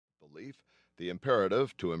belief, the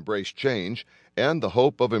imperative to embrace change, and the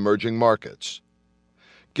hope of emerging markets.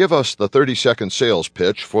 Give us the 30-second sales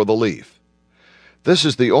pitch for the Leaf. This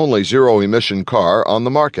is the only zero-emission car on the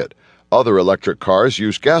market. Other electric cars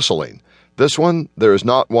use gasoline. This one, there is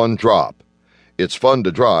not one drop. It's fun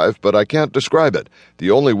to drive, but I can't describe it. The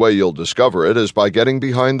only way you'll discover it is by getting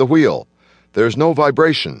behind the wheel. There's no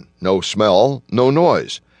vibration, no smell, no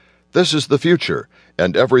noise. This is the future,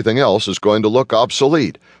 and everything else is going to look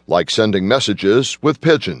obsolete, like sending messages with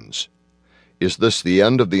pigeons. Is this the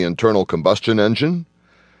end of the internal combustion engine?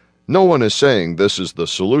 No one is saying this is the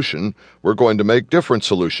solution. We're going to make different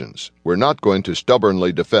solutions. We're not going to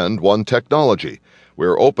stubbornly defend one technology.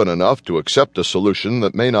 We're open enough to accept a solution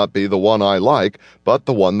that may not be the one I like, but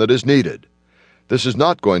the one that is needed. This is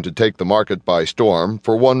not going to take the market by storm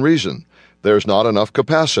for one reason. There's not enough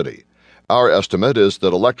capacity. Our estimate is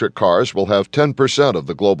that electric cars will have 10% of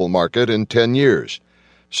the global market in 10 years.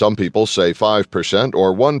 Some people say 5%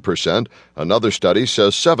 or 1%. Another study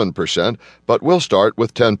says 7%, but we'll start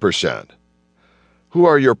with 10%. Who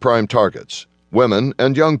are your prime targets? Women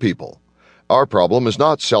and young people. Our problem is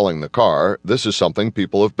not selling the car. This is something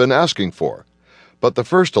people have been asking for. But the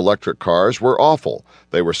first electric cars were awful.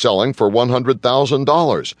 They were selling for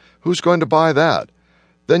 $100,000. Who's going to buy that?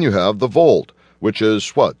 Then you have the Volt, which is,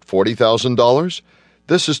 $40,000?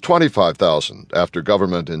 This is $25,000 after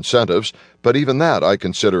government incentives, but even that I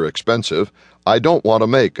consider expensive. I don't want to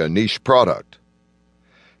make a niche product.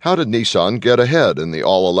 How did Nissan get ahead in the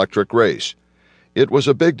all-electric race? It was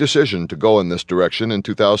a big decision to go in this direction in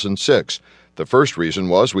 2006. The first reason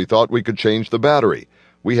was we thought we could change the battery.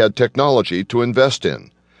 We had technology to invest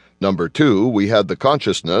in. Number 2, we had the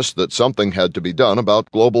consciousness that something had to be done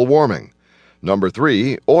about global warming. Number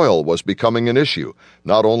 3, oil was becoming an issue,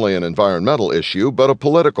 not only an environmental issue, but a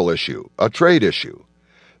political issue, a trade issue.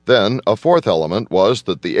 Then, a fourth element was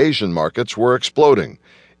that the Asian markets were exploding.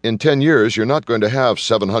 In 10 years, you're not going to have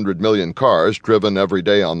 700 million cars driven every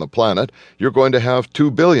day on the planet. You're going to have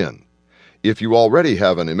 2 billion. If you already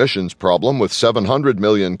have an emissions problem with 700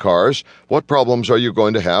 million cars, what problems are you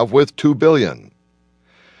going to have with 2 billion?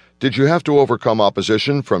 Did you have to overcome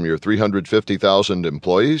opposition from your 350,000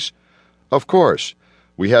 employees? Of course.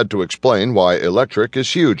 We had to explain why electric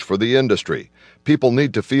is huge for the industry. People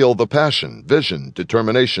need to feel the passion, vision,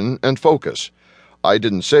 determination, and focus. I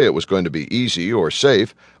didn't say it was going to be easy or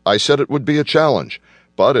safe. I said it would be a challenge.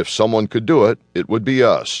 But if someone could do it, it would be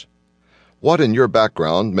us. What in your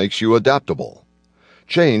background makes you adaptable?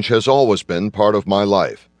 Change has always been part of my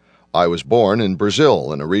life. I was born in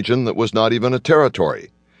Brazil, in a region that was not even a territory.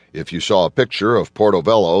 If you saw a picture of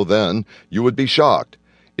Portobello then, you would be shocked.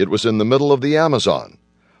 It was in the middle of the Amazon.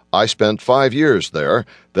 I spent 5 years there,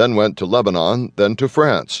 then went to Lebanon, then to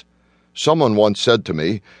France. Someone once said to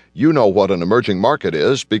me, "You know what an emerging market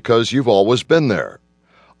is because you've always been there."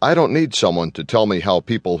 I don't need someone to tell me how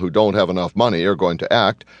people who don't have enough money are going to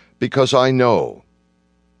act, because I know.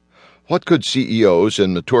 What could CEOs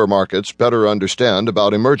in mature markets better understand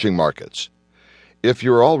about emerging markets? If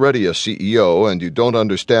you're already a CEO and you don't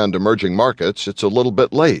understand emerging markets, it's a little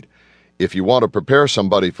bit late. If you want to prepare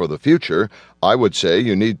somebody for the future, I would say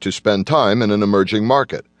you need to spend time in an emerging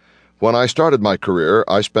market. When I started my career,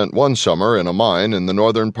 I spent one summer in a mine in the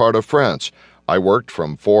northern part of France. I worked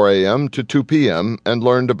from 4 a.m. to 2 p.m. and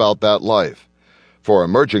learned about that life. For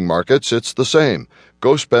emerging markets, it's the same.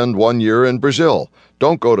 Go spend 1 year in Brazil.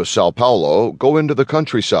 Don't go to Sao Paulo. Go into the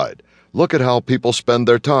countryside. Look at how people spend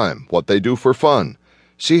their time, what they do for fun.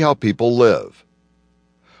 See how people live.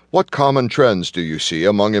 What common trends do you see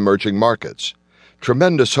among emerging markets?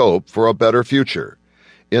 Tremendous hope for a better future.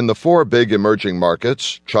 In the 4 big emerging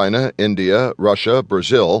markets, China, India, Russia,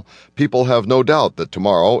 Brazil, people have no doubt that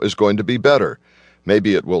tomorrow is going to be better.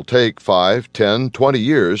 Maybe it will take 5, 10, 20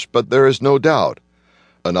 years, but there is no doubt.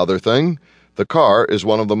 Another thing, the car is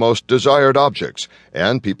one of the most desired objects,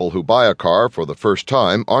 and people who buy a car for the first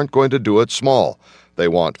time aren't going to do it small. They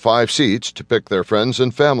want 5 seats to pick their friends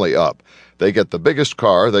and family up. They get the biggest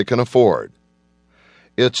car they can afford.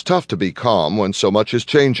 It's tough to be calm when so much is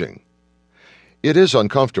changing. It is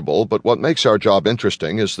uncomfortable, but what makes our job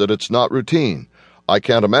interesting is that it's not routine. I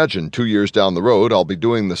can't imagine 2 years down the road I'll be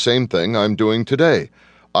doing the same thing I'm doing today.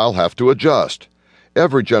 I'll have to adjust.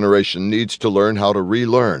 Every generation needs to learn how to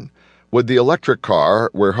relearn. With the electric car,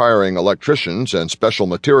 we're hiring electricians and special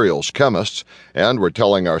materials chemists, and we're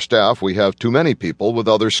telling our staff we have too many people with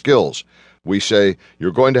other skills. We say,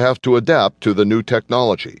 you're going to have to adapt to the new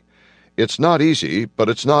technology. It's not easy, but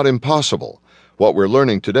it's not impossible. What we're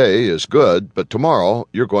learning today is good, but tomorrow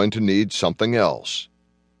you're going to need something else.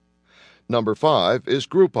 Number 5 is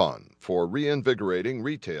Groupon for reinvigorating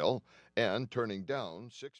retail and turning down 6